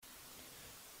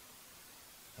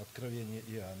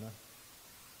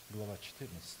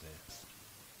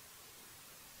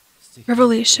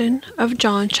Revelation of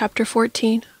John chapter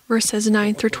 14, verses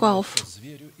 9 through 12.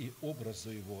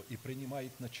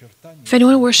 If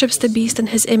anyone worships the beast and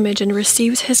his image and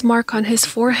receives his mark on his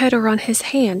forehead or on his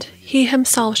hand, he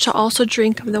himself shall also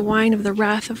drink of the wine of the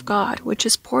wrath of God, which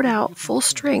is poured out full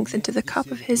strength into the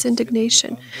cup of his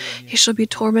indignation. He shall be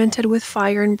tormented with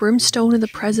fire and brimstone in the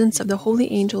presence of the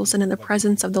holy angels and in the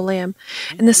presence of the Lamb.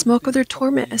 And the smoke of their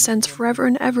torment ascends forever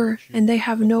and ever, and they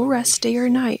have no rest day or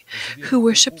night, who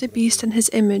worship the beast and his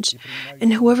image,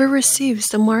 and whoever receives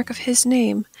the mark of his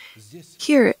name.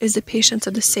 Here is the patience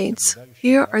of the saints.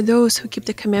 Here are those who keep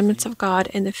the commandments of God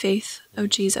and the faith of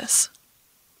Jesus.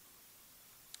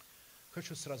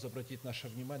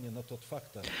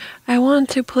 I want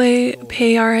to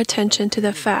pay our attention to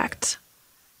the fact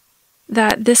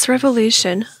that this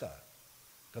revelation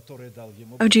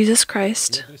of Jesus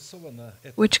Christ,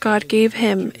 which God gave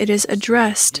him, it is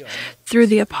addressed through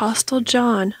the Apostle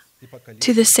John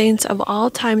to the saints of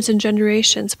all times and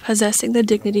generations, possessing the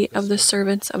dignity of the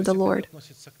servants of the Lord.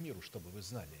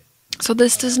 So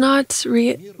this does not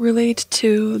relate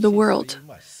to the world,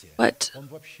 but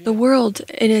the world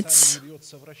in its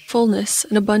fullness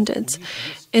and abundance.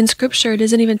 In Scripture, it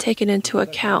isn't even taken into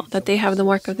account that they have the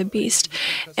mark of the beast.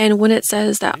 And when it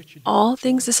says that all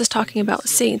things, this is talking about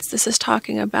saints. This is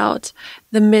talking about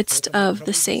the midst of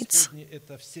the saints.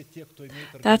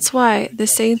 That's why the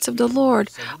saints of the Lord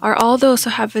are all those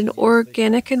who have an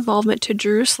organic involvement to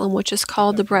Jerusalem, which is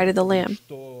called the bride of the Lamb.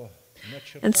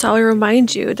 And so I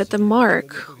remind you that the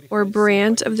mark or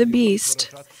brand of the beast,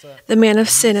 the man of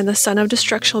sin and the son of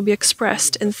destruction, will be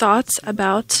expressed in thoughts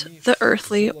about the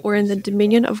earthly or in the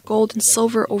dominion of gold and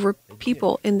silver over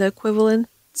people in the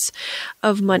equivalence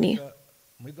of money.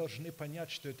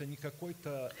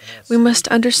 We must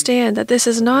understand that this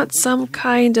is not some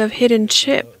kind of hidden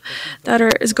chip that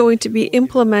is going to be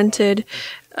implemented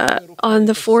on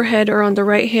the forehead or on the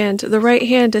right hand. The right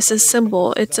hand is a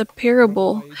symbol. It's a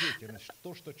parable.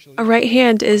 A right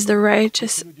hand is the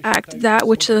righteous act, that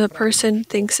which the person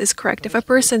thinks is correct. If a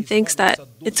person thinks that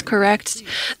it's correct,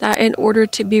 that in order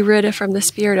to be rid from the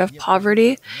spirit of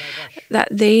poverty, that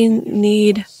they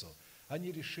need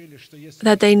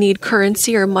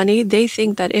currency or money, they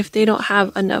think that if they don't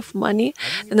have enough money,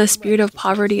 then the spirit of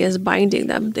poverty is binding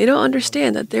them. They don't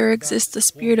understand that there exists the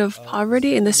spirit of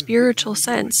poverty in the spiritual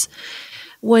sense.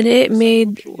 When it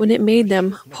made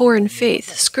them poor in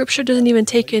faith, Scripture doesn't even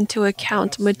take into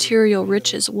account material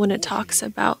riches when it talks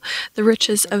about the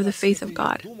riches of the faith of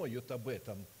God.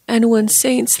 And when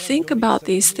saints think about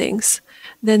these things,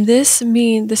 then this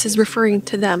is referring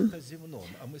to them.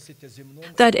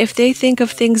 That if they think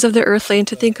of things of the earthly, and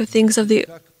to think of things of the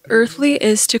earthly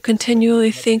is to continually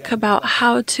think about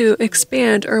how to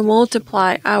expand or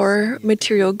multiply our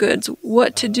material goods,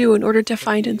 what to do in order to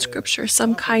find in Scripture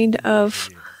some kind of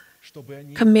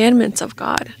commandments of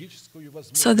God,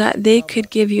 so that they could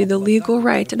give you the legal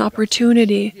right and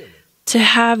opportunity to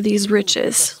have these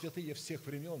riches.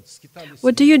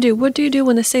 What do you do? What do you do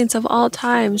when the saints of all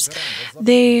times,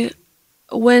 they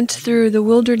went through the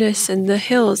wilderness and the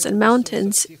hills and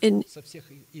mountains in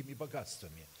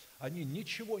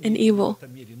evil?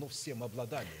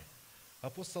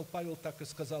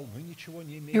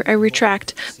 I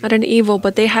retract, not in evil,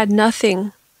 but they had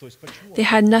nothing. They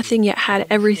had nothing yet had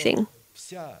everything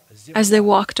as they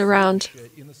walked around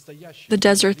the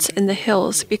deserts and the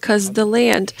hills, because the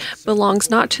land belongs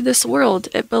not to this world,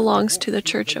 it belongs to the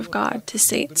church of God, to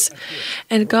saints.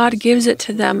 And God gives it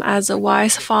to them as a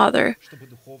wise father,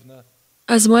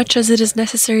 as much as it is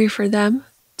necessary for them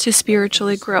to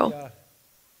spiritually grow.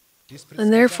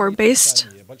 And therefore, based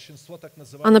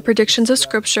on the predictions of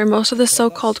Scripture, most of the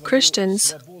so-called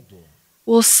Christians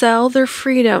will sell their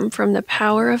freedom from the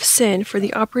power of sin for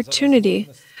the opportunity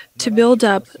to build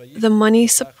up the money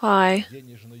supply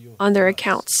on their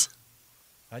accounts.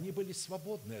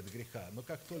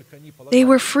 They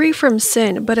were free from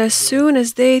sin, but as soon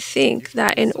as they think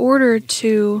that in order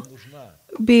to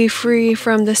be free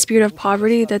from the spirit of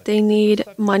poverty, that they need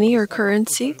money or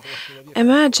currency,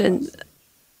 imagine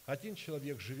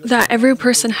that every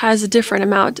person has a different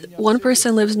amount. One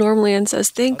person lives normally and says,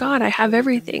 "Thank God I have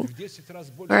everything."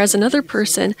 Whereas another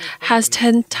person has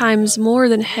 10 times more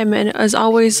than him and is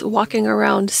always walking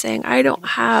around saying, "I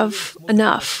don't have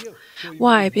enough."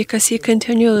 Why? Because he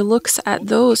continually looks at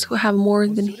those who have more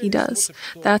than he does.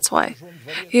 That's why.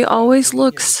 He always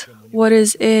looks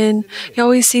he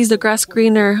always sees the grass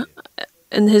greener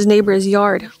in his neighbor's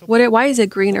yard. Why is it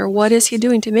greener? What is he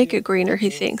doing to make it greener, he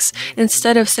thinks,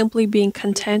 instead of simply being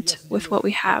content with what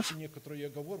we have.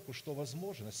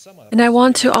 And I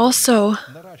want to also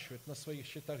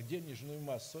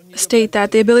state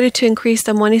that the ability to increase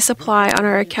the money supply on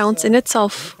our accounts in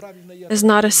itself is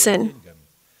not a sin.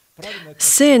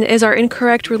 Sin is our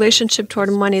incorrect relationship toward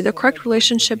money. The correct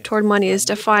relationship toward money is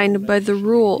defined by the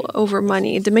rule over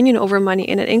money, dominion over money,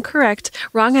 and an incorrect,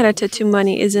 wrong attitude to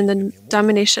money is in the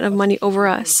domination of money over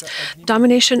us.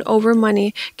 Domination over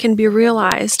money can be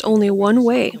realized only one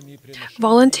way: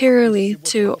 voluntarily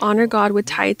to honor God with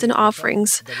tithes and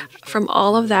offerings from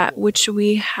all of that which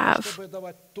we have,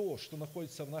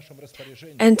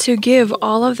 and to give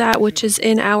all of that which is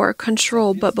in our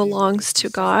control but belongs to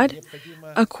God.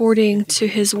 According to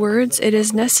His words, it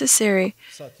is necessary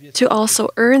to also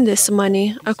earn this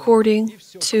money according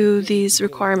to these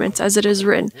requirements, as it is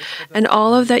written. And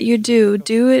all of that you do,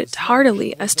 do it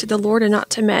heartily as to the Lord and not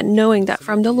to men, knowing that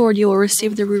from the Lord you will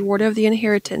receive the reward of the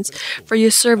inheritance, for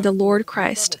you serve the Lord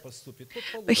Christ.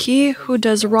 But he who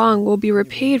does wrong will be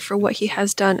repaid for what he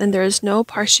has done, and there is no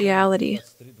partiality.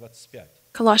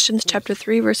 Colossians chapter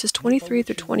 3, verses 23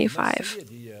 through 25.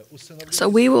 So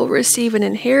we will receive an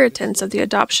inheritance of the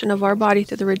adoption of our body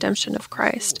through the redemption of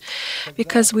Christ,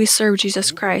 because we serve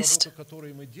Jesus Christ.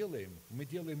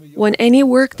 When any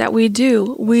work that we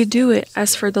do it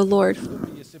as for the Lord.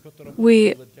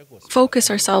 We focus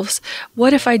ourselves,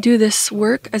 what if I do this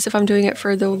work as if I'm doing it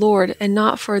for the Lord and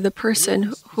not for the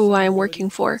person who I am working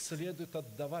for?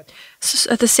 So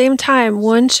at the same time,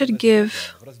 one should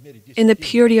give in the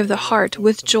purity of the heart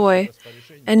with joy,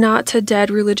 and not to dead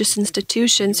religious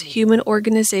institutions, human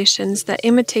organizations that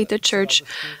imitate the church,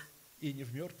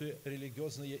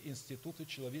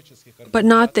 but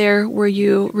not there where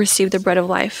you receive the bread of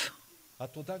life.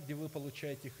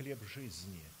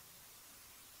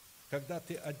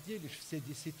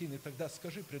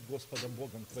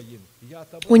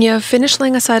 When you have finished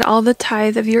laying aside all the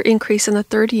tithe of your increase in the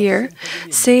third year,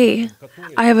 say,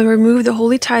 I have removed the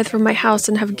holy tithe from my house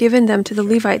and have given them to the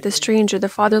Levite, the stranger, the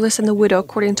fatherless, and the widow,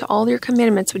 according to all your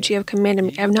commandments which you have commanded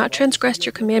me. I have not transgressed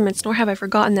your commandments, nor have I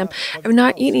forgotten them. I have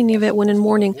not eaten any of it when in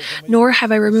mourning, nor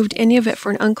have I removed any of it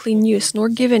for an unclean use, nor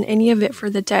given any of it for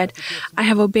the dead. I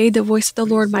have obeyed the voice of the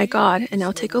Lord my God. And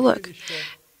now take a look.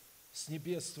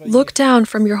 Look down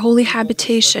from your holy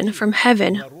habitation, from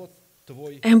heaven,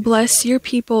 and bless your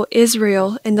people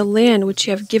Israel in the land which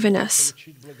you have given us.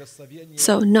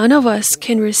 So none of us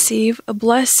can receive a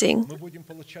blessing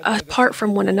apart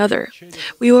from one another.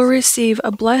 We will receive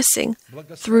a blessing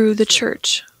through the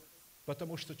church.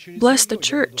 Bless the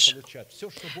church,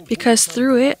 because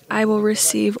through it I will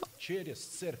receive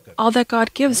all that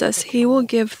God gives us. He will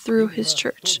give through His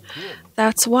church.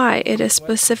 That's why it is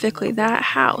specifically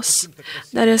that house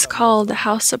that is called the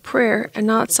house of prayer and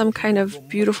not some kind of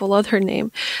beautiful other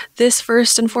name. This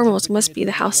first and foremost must be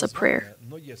the house of prayer.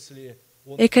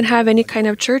 It can have any kind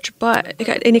of church, but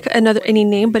any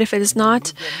name, but if it is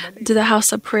not to the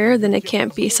house of prayer, then it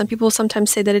can't be. Some people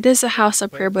sometimes say that it is a house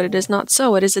of prayer, but it is not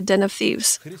so. It is a den of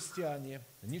thieves.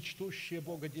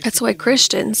 That's why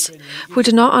Christians who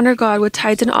do not honor God with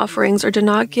tithes and offerings, or do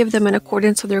not give them in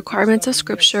accordance with the requirements of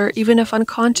Scripture, even if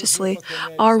unconsciously,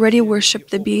 already worship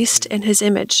the beast and his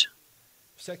image.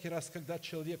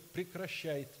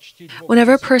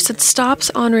 Whenever a person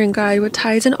stops honoring God with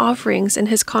tithes and offerings in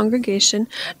his congregation,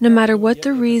 no matter what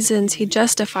the reasons he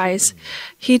justifies,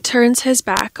 he turns his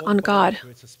back on God.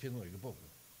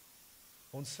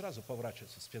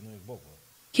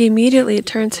 He immediately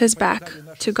turns his back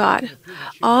to God.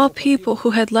 All people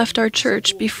who had left our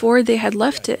church before they had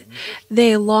left it,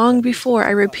 they long before,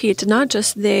 I repeat, not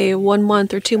just they 1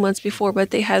 month or 2 months before, but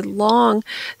they had long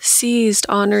ceased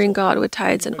honoring God with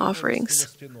tithes and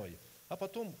offerings.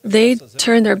 They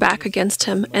turned their back against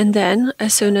Him, and then,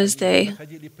 as soon as they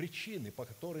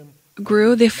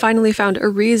grew, they finally found a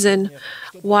reason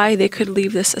why they could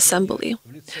leave this assembly,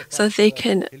 so that they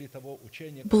can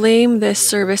blame this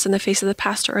service in the face of the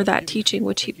pastor or that teaching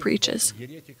which he preaches,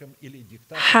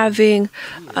 having,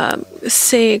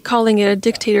 calling it a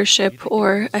dictatorship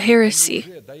or a heresy,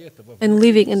 and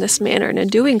leaving in this manner. And in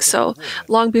doing so,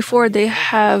 long before they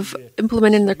have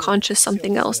implemented in their conscience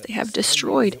something else, they have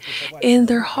destroyed in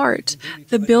their heart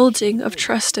the building of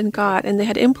trust in God, and they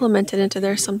had implemented into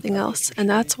there something else. And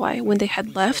that's why when they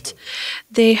had left,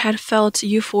 they had felt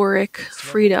euphoric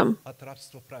freedom.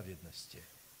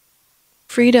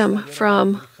 Freedom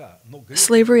from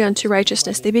slavery unto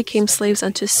righteousness. They became slaves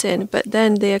unto sin, but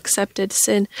then they accepted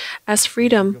sin as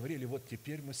freedom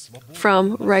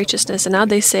from righteousness. And now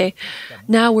they say,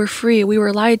 now we're free. We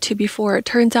were lied to before. It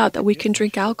turns out that we can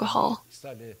drink alcohol.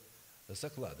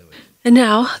 And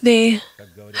now they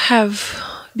have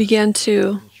begun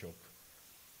to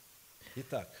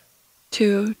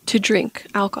to drink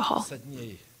alcohol.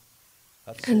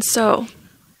 And so,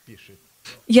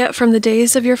 yet from the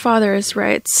days of your fathers,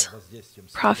 writes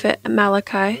Prophet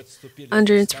Malachi,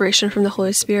 under inspiration from the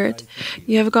Holy Spirit,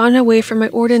 you have gone away from my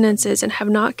ordinances and have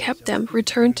not kept them.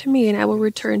 Return to me, and I will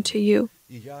return to you,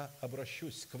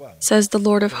 says the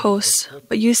Lord of hosts.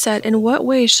 But you said, in what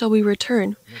way shall we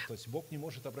return?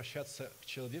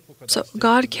 So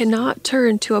God cannot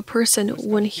turn to a person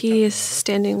when he is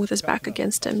standing with his back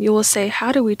against him. You will say,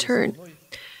 how do we turn?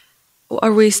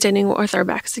 Are we standing with our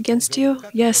backs against you?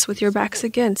 Yes, with your backs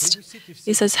against.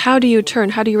 He says, how do you turn?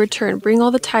 How do you return? Bring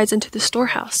all the tithes into the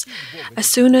storehouse. As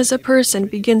soon as a person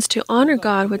begins to honor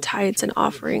God with tithes and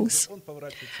offerings,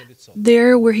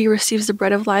 there where he receives the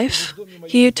bread of life,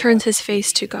 he turns his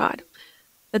face to God.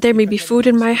 That there may be food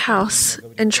in my house,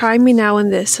 and try me now in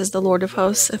this, says the Lord of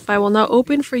hosts, if I will not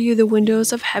open for you the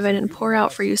windows of heaven and pour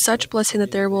out for you such blessing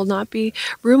that there will not be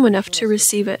room enough to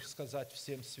receive it.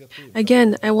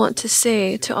 Again, I want to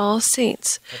say to all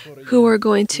saints who are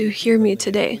going to hear me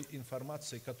today,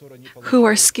 who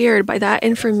are scared by that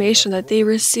information that they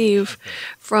receive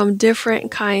from different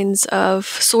kinds of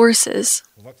sources,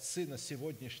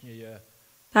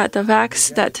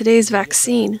 that today's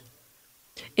vaccine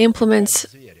implements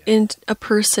in a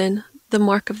person the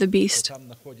mark of the beast,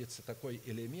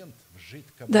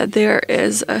 that there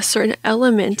is a certain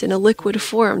element in a liquid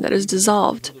form that is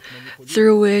dissolved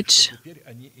through which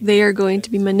they are going to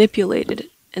be manipulated,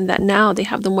 and that now they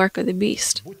have the mark of the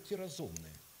beast.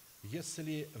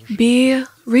 Be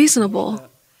reasonable.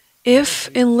 If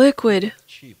in liquid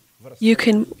you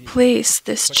can place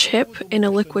this chip in a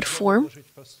liquid form,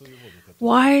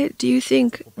 why do you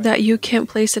think that you can't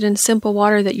place it in simple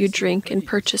water that you drink and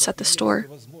purchase at the store?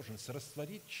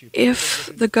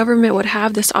 If the government would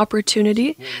have this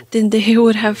opportunity, then they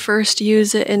would have first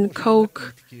used it in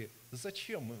Coke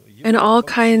and all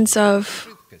kinds of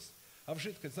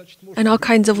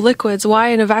liquids. Why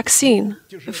in a vaccine?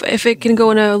 If it can go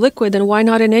in a liquid, then why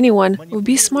not in anyone? It would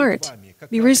be smart.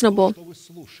 Be reasonable.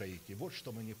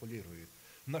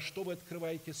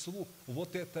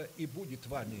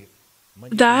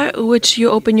 That which you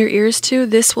open your ears to,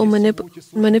 this will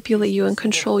manipulate you and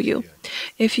control you.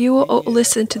 If you will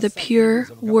listen to the pure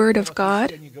word of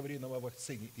God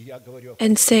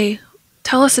and say,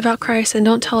 tell us about Christ and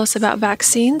don't tell us about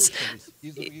vaccines,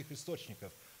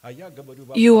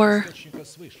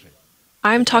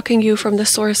 I'm talking to you from the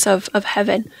source of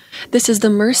heaven. This is the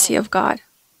mercy of God,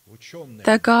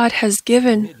 that God has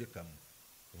given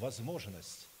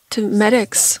to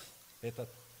medics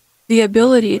the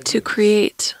ability to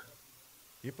create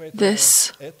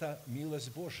this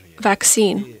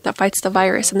vaccine that fights the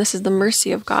virus, and this is the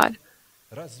mercy of God.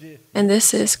 And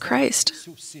this is Christ.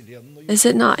 Is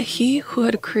it not He who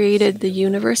had created the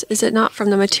universe? Is it not from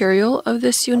the material of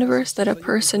this universe that a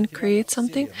person creates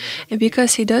something? And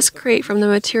because He does create from the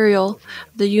material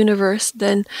of the universe,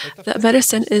 then the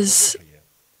medicine is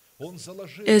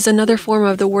another form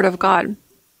of the Word of God.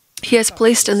 He has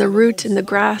placed in the root, in the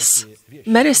grass,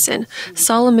 medicine.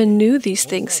 Solomon knew these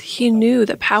things. He knew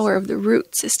the power of the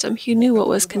root system. He knew what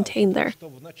was contained there.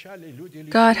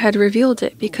 God had revealed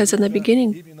it because in the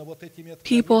beginning,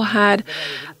 people had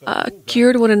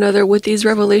cured one another with these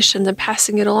revelations and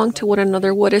passing it along to one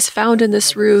another. What is found in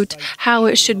this root, how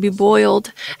it should be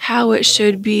boiled, what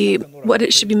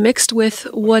it should be mixed with,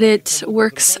 what it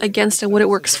works against and what it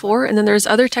works for. And then there's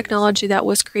other technology that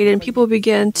was created, and people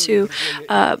began to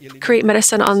create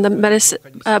medicine on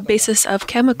the basis of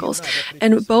chemicals.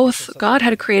 And both God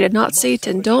had created, not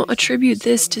Satan. Don't attribute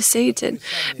this to Satan.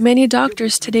 Many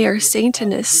doctors today are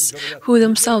Satanists who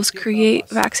themselves create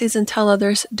vaccines and tell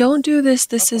others, don't do this,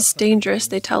 this is dangerous.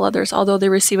 They tell others, although they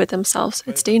receive it themselves.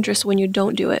 It's dangerous when you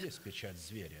don't do it.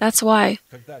 That's why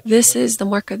this is the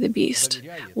mark of the beast.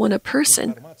 When a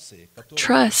person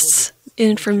trusts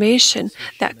information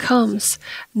that comes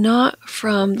not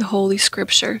from the Holy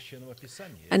Scripture,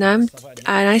 and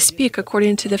I speak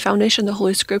according to the foundation of the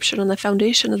Holy Scripture, on the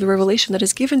foundation of the revelation that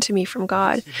is given to me from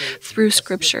God through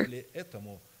Scripture.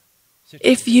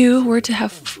 If you were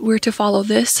to follow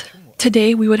this,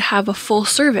 today we would have a full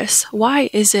service. Why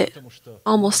is it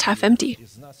almost half empty?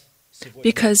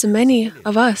 Because many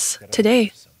of us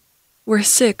today were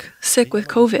sick with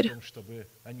COVID.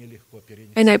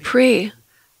 And I pray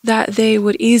that they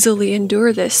would easily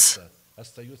endure this.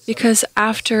 Because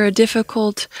after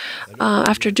difficult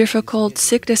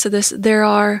sickness of this, there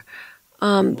are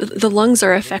the lungs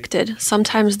are affected.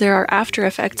 Sometimes there are after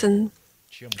effects, and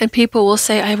people will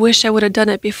say, "I wish I would have done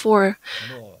it before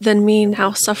than me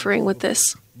now suffering with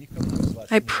this."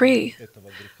 I pray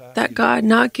that God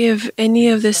not give any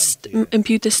of this,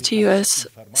 impute this to you as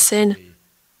sin,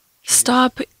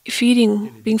 Stop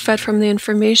being fed from the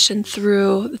information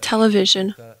through the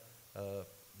television,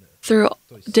 through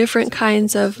different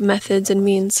kinds of methods and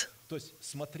means.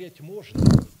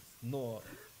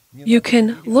 You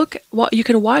can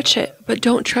watch it, but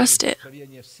don't trust it.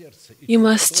 You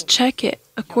must check it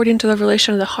according to the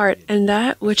revelation of the heart, and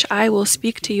that which I will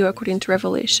speak to you according to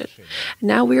revelation.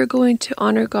 Now we are going to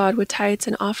honor God with tithes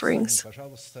and offerings.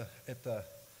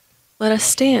 Let us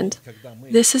stand.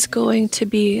 This is going to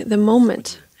be the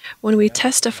moment when we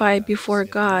testify before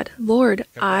God, Lord,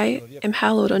 I am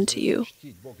hallowed unto you.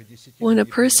 When a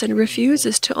person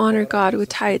refuses to honor God with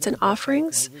tithes and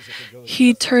offerings,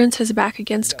 he turns his back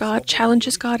against God,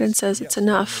 challenges God, and says, it's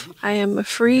enough. I am a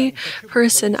free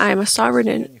person. I am a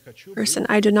sovereign person.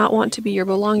 I do not want to be your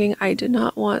belonging. I do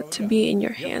not want to be in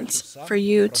your hands for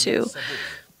you to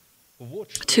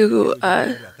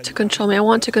control me. I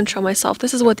want to control myself.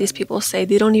 This is what these people say.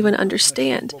 They don't even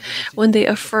understand when they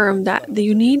affirm that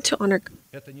you need to honor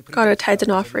God with tithes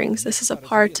and offerings. This is a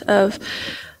part of.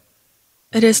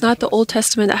 It is not the Old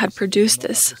Testament that had produced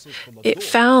this. It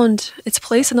found its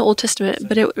place in the Old Testament,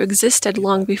 but it existed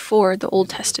long before the Old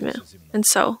Testament. And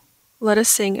so, let us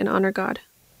sing and honor God.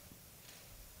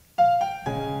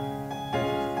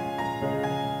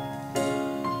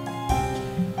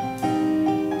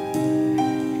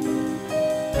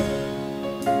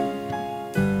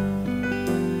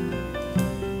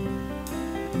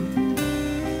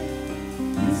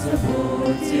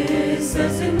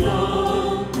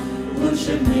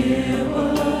 Лучше в небо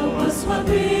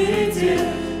посмотрите,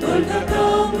 только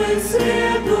там вы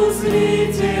свет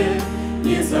узрите.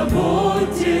 Не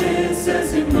заботьтесь о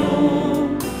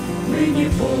земном, вы не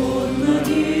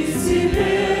подняли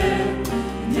себе,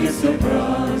 где все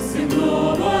прах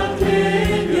земного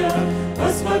тления.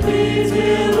 Посмотрите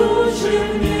лучше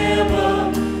в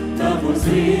небо, там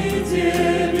узрите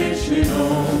вечный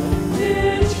дом,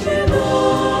 вечный дом.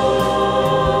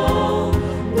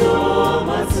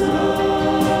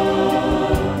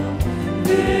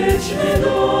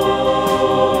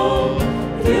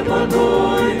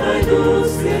 Покой найду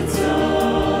сердца,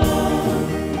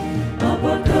 а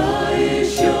пока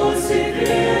еще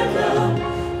секретом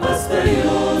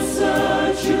остается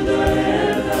чудо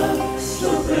это, что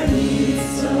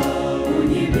хранится у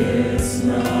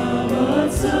небесного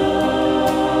Отца.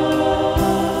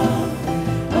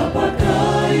 А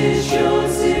пока еще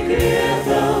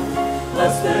секретом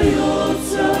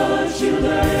остается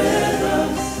чудо это,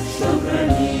 что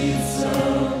хранится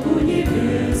у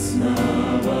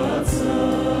небесного Отца.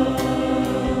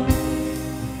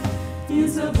 Не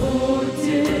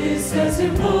заботьтесь о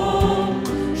земном,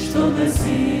 что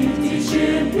носить и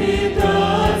чем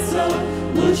питаться,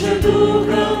 лучше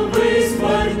духом вы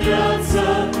исполняться.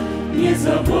 Не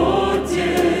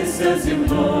заботьтесь о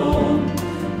земном,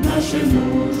 наши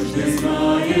нужды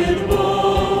знает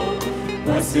Бог,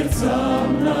 по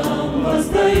сердцам нам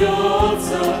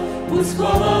воздается, пусть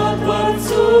хвала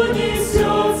Творцу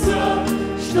несется,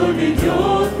 что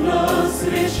ведет нас в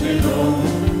вечный дом,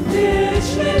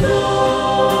 вечный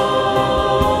дом,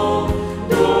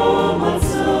 дом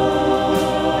Отца,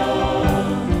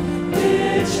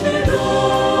 вечный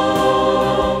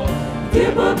дом, где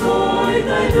покой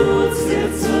найдут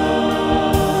сердца.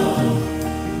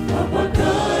 А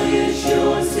пока еще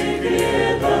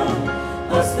секретом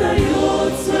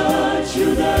остается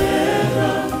чудо это,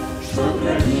 что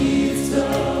хранится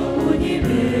у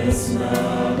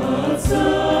небесного Отца.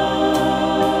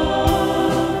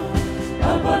 А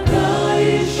пока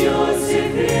еще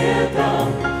секретом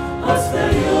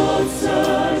остается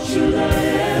чудо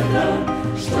это,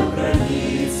 что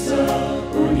хранится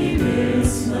у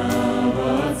небесного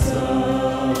Отца.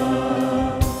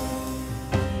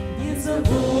 Не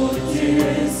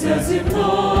заботьтесь о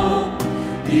земном,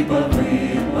 ибо вы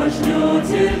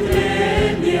пожнете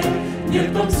тление, нет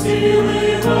в том силы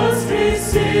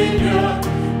воскресения.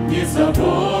 Не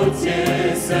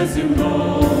заботьтесь о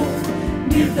земном,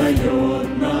 мир дает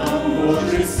нам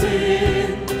Божий Сын,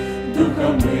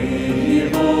 Духом мы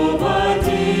Его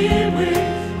водимы,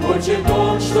 хочет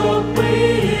Он, чтоб мы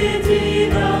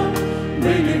едино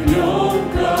были в Нем,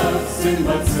 как Сын в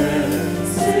Отце,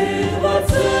 Сын в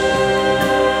Отце,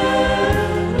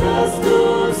 нас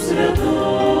Дух Святой.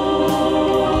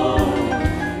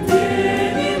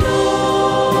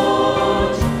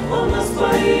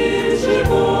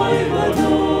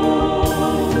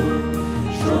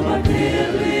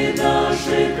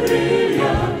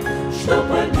 Что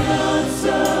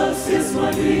подняться все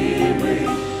смогли мы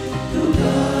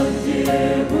туда, где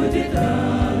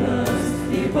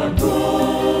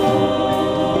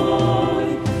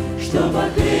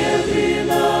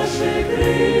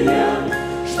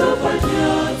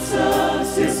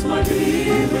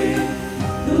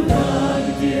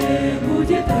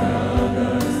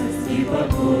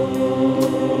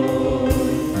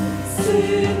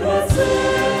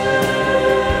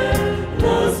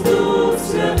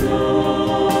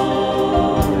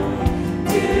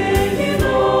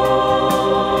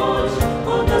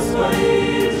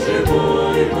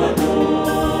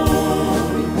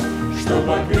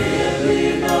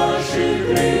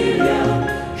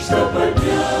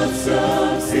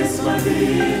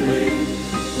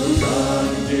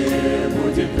где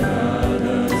будет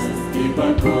радость и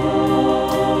покой,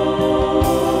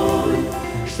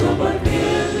 чтоб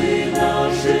ответы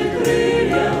наши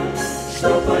крылья,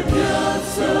 чтоб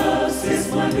подняться все с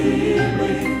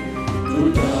молитвы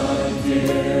туда,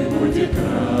 где будет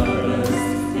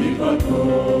радость и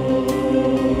покой.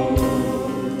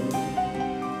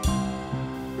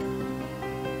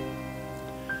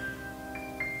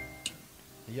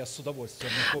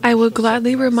 I will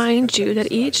gladly remind you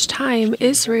that each time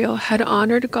Israel had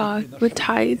honored God with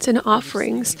tithes and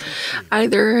offerings,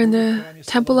 either in the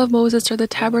temple of Moses or the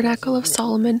tabernacle of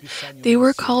Solomon, they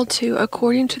were called to,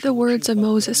 according to the words of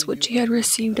Moses, which he had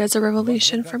received as a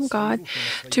revelation from God,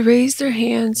 to raise their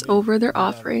hands over their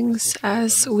offerings,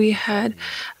 as we had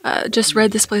just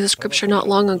read this place of scripture not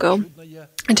long ago,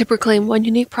 and to proclaim one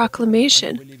unique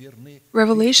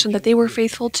revelation that they were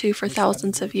faithful to for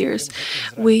thousands of years.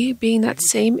 We, being that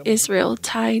same Israel,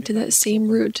 tied to that same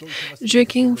root,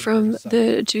 drinking from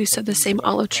the juice of the same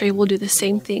olive tree, will do the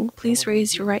same thing. Please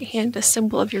raise your right hand, a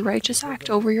symbol of your righteous act,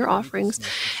 over your offerings,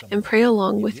 and pray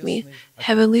along with me.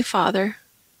 Heavenly Father,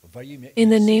 in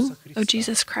the name of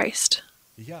Jesus Christ,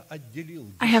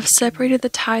 I have separated the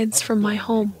tithes from my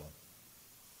home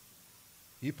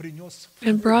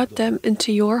and brought them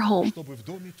into your home,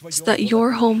 so that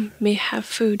your home may have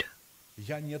food.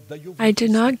 I did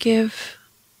not give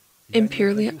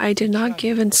impurely, I did not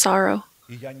give in sorrow,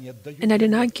 and I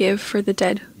did not give for the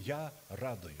dead.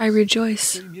 I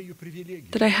rejoice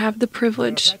that I have the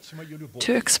privilege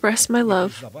to express my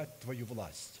love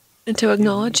and to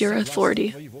acknowledge your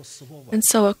authority. And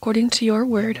so, according to your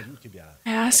word,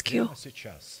 I ask you,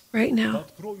 right now,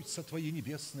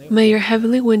 may your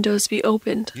heavenly windows be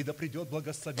opened,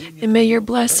 and may your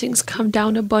blessings come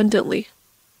down abundantly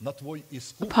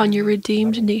upon your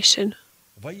redeemed nation.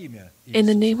 In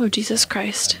the name of Jesus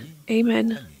Christ,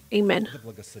 amen. Amen.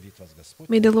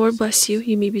 May the Lord bless you.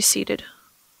 You may be seated.